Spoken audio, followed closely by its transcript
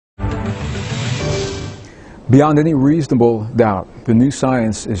Beyond any reasonable doubt, the new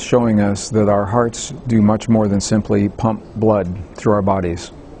science is showing us that our hearts do much more than simply pump blood through our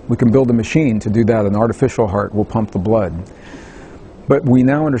bodies. We can build a machine to do that. An artificial heart will pump the blood. But we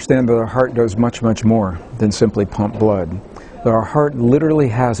now understand that our heart does much, much more than simply pump blood. That our heart literally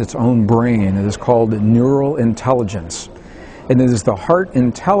has its own brain. It is called neural intelligence. And it is the heart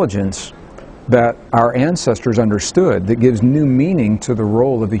intelligence that our ancestors understood that gives new meaning to the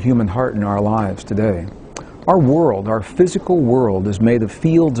role of the human heart in our lives today. Our world, our physical world, is made of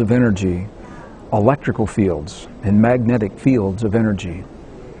fields of energy, electrical fields and magnetic fields of energy.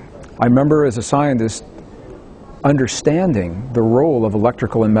 I remember as a scientist understanding the role of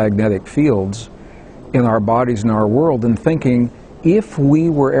electrical and magnetic fields in our bodies and our world and thinking, if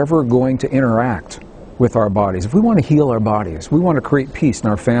we were ever going to interact with our bodies, if we want to heal our bodies, we want to create peace in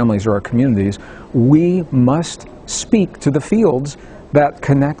our families or our communities, we must speak to the fields that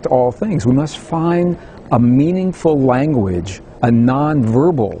connect all things. We must find a meaningful language, a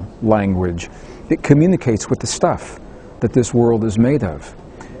non-verbal language that communicates with the stuff that this world is made of.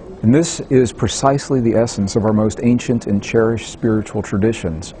 And this is precisely the essence of our most ancient and cherished spiritual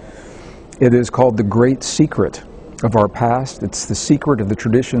traditions. It is called the great secret of our past. It's the secret of the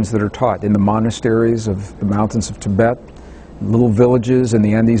traditions that are taught in the monasteries of the mountains of Tibet, little villages in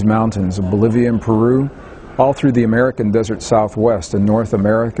the Andes Mountains of Bolivia and Peru, all through the American desert Southwest and North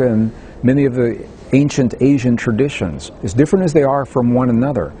America, and many of the ancient Asian traditions, as different as they are from one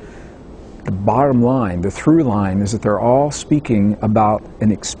another. The bottom line, the through line, is that they're all speaking about an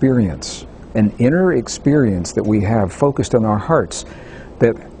experience, an inner experience that we have focused on our hearts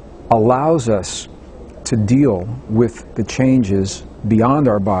that allows us to deal with the changes beyond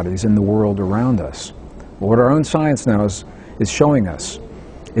our bodies in the world around us. What our own science now is showing us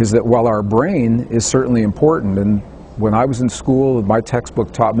is that while our brain is certainly important, and when I was in school, my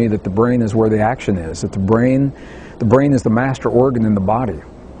textbook taught me that the brain is where the action is, that the brain is the master organ in the body.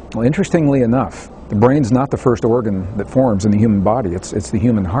 Well, interestingly enough, the brain's not the first organ that forms in the human body, it's the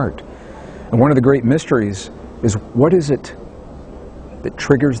human heart. And one of the great mysteries is, what is it that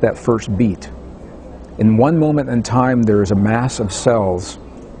triggers that first beat? In one moment in time, there is a mass of cells,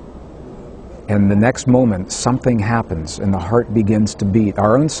 and the next moment, something happens and the heart begins to beat.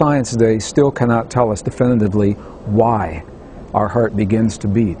 Our own science today still cannot tell us definitively why our heart begins to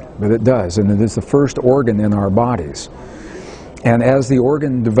beat, but it does, and it is the first organ in our bodies. And as the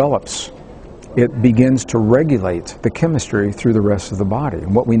organ develops, it begins to regulate the chemistry through the rest of the body.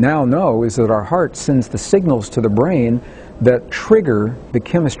 And what we now know is that our heart sends the signals to the brain that trigger the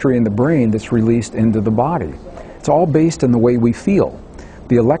chemistry in the brain that's released into the body. It's all based on the way we feel.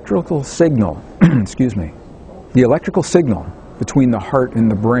 The electrical signal, the electrical signal between the heart and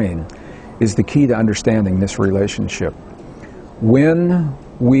the brain is the key to understanding this relationship. When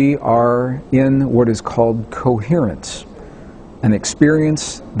we are in what is called coherence, an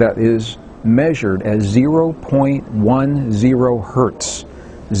experience that is measured as 0.10 hertz,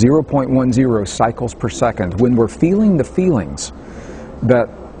 0.10 cycles per second, when we're feeling the feelings that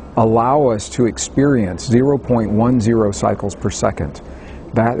allow us to experience 0.10 cycles per second,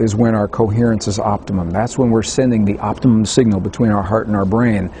 that is when our coherence is optimum. That's when we're sending the optimum signal between our heart and our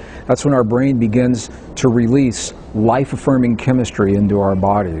brain. That's when our brain begins to release life-affirming chemistry into our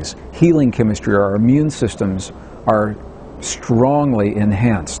bodies. Healing chemistry, our immune systems are strongly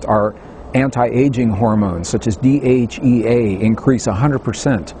enhanced. Our anti-aging hormones, such as DHEA, increase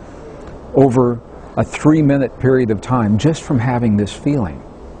 100% over a 3-minute period of time just from having this feeling.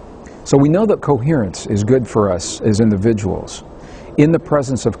 So we know that coherence is good for us as individuals. In the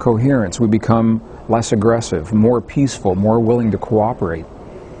presence of coherence, we become less aggressive, more peaceful, more willing to cooperate.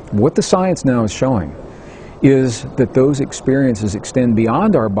 What the science now is showing is that those experiences extend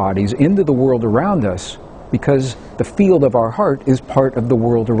beyond our bodies into the world around us, because the field of our heart is part of the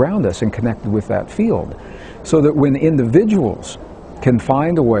world around us and connected with that field. So that when individuals can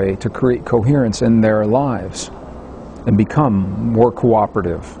find a way to create coherence in their lives and become more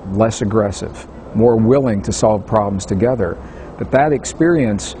cooperative, less aggressive, more willing to solve problems together, that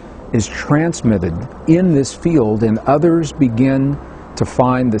experience is transmitted in this field, and others begin to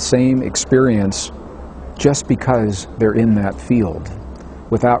find the same experience just because they're in that field,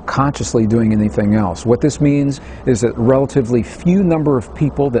 without consciously doing anything else. What this means is that relatively few number of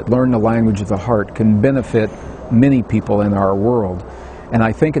people that learn the language of the heart can benefit many people in our world. And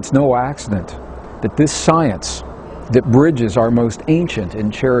I think it's no accident that this science that bridges our most ancient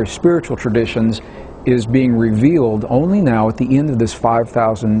and cherished spiritual traditions is being revealed only now at the end of this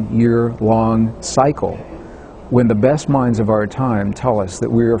 5,000-year-long cycle, when the best minds of our time tell us that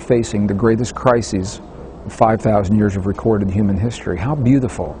we are facing the greatest crises of 5,000 years of recorded human history. How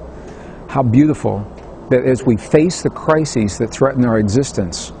beautiful that as we face the crises that threaten our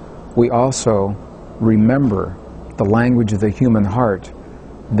existence, we also remember the language of the human heart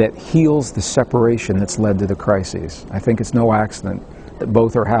that heals the separation that's led to the crises. I think it's no accident that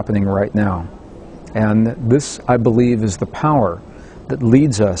both are happening right now. And this, I believe, is the power that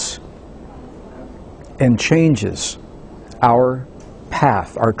leads us and changes our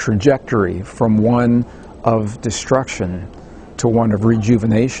path, our trajectory from one of destruction to one of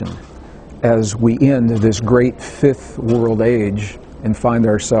rejuvenation as we end this great fifth world age and find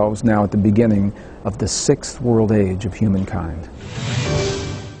ourselves now at the beginning of the sixth world age of humankind.